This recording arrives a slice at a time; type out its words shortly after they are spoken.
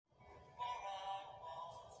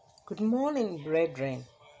Good morning, brethren.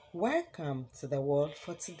 Welcome to the Word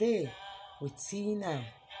for Today with Tina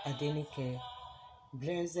Adenike.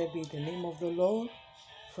 Blessed be the name of the Lord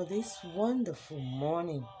for this wonderful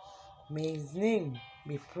morning. May His name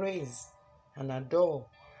be praised and adored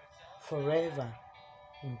forever.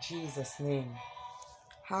 In Jesus' name.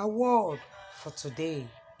 Our word for today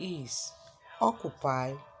is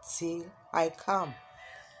Occupy till I come.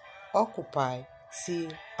 Occupy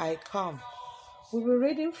till I come. We'll be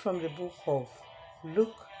reading from the book of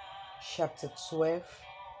Luke chapter 12,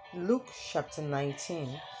 Luke chapter 19,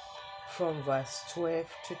 from verse 12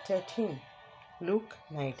 to 13. Luke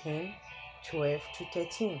 19, 12 to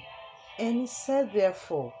 13. And he said,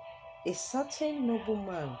 therefore, a certain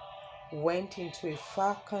nobleman went into a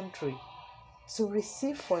far country to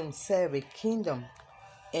receive for himself a kingdom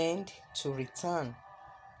and to return.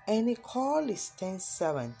 And he called his 10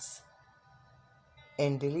 servants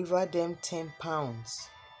and delivered them 10 pounds,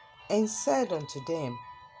 and said unto them,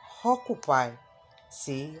 Occupy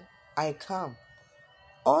till I come.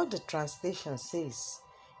 All the translation says,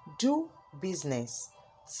 do business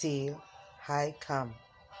till I come.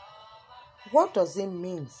 What does it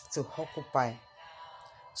mean to occupy?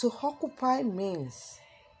 To occupy means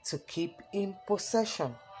to keep in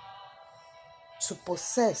possession, to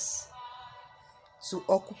possess. To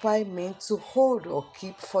occupy means to hold or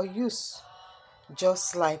keep for use.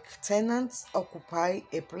 Just like tenants occupy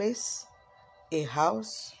a place, a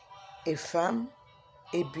house, a farm,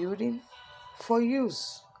 a building for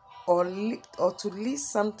use, or to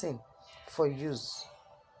lease something for use.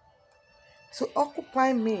 To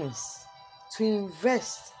occupy means to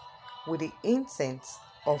invest with the intent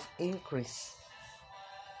of increase.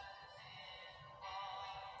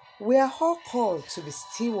 We are all called to be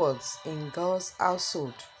stewards in God's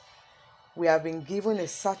household. We have been given a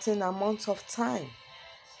certain amount of time,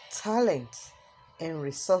 talent, and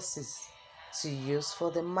resources to use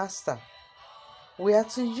for the Master. We are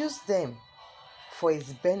to use them for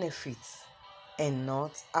His benefits and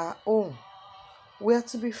not our own. We are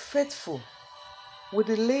to be faithful with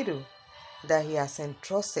the little that He has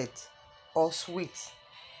entrusted us with,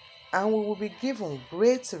 and we will be given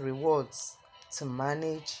great rewards to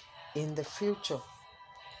manage in the future.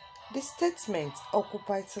 The statement,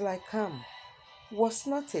 Occupy till I come, was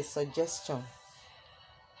not a suggestion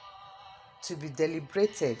to be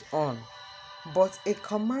deliberated on, but a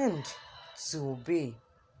command to obey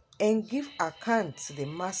and give account to the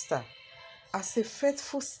Master as a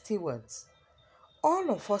faithful steward. All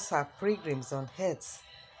of us are pilgrims on earth,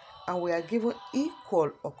 and we are given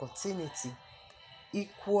equal opportunity,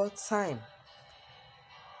 equal time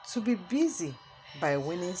to be busy by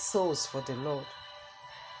winning souls for the Lord.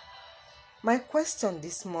 My question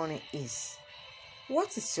this morning is,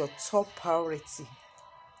 what is your top priority,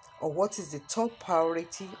 or what is the top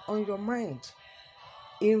priority on your mind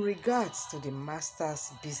in regards to the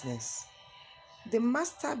Master's business? The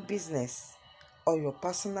Master business or your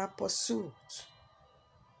personal pursuit,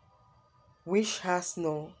 which has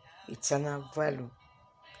no eternal value.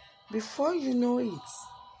 Before you know it,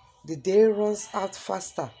 the day runs out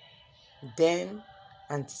faster than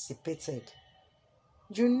anticipated.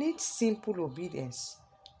 You need simple obedience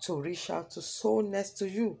to reach out to soul next to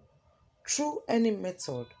you through any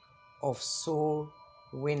method of soul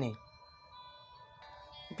winning.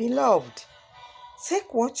 Beloved,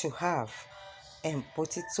 take what you have and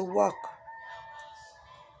put it to work.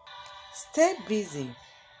 Stay busy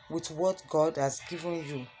with what God has given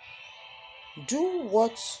you. Do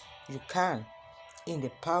what you can in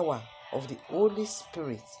the power of the Holy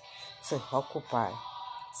Spirit to occupy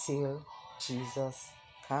till Jesus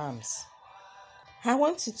comes. I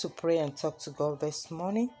want you to pray and talk to God this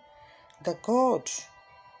morning that God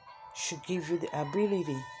should give you the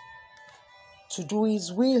ability to do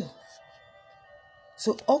His will,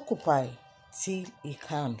 to occupy till He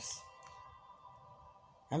comes.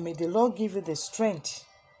 And may the Lord give you the strength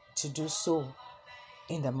to do so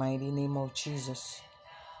in the mighty name of Jesus.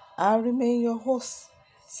 I remain your host,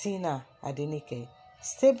 Tina Adenike.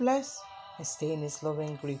 Stay blessed and stay in His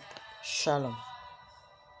loving grip. Shalom.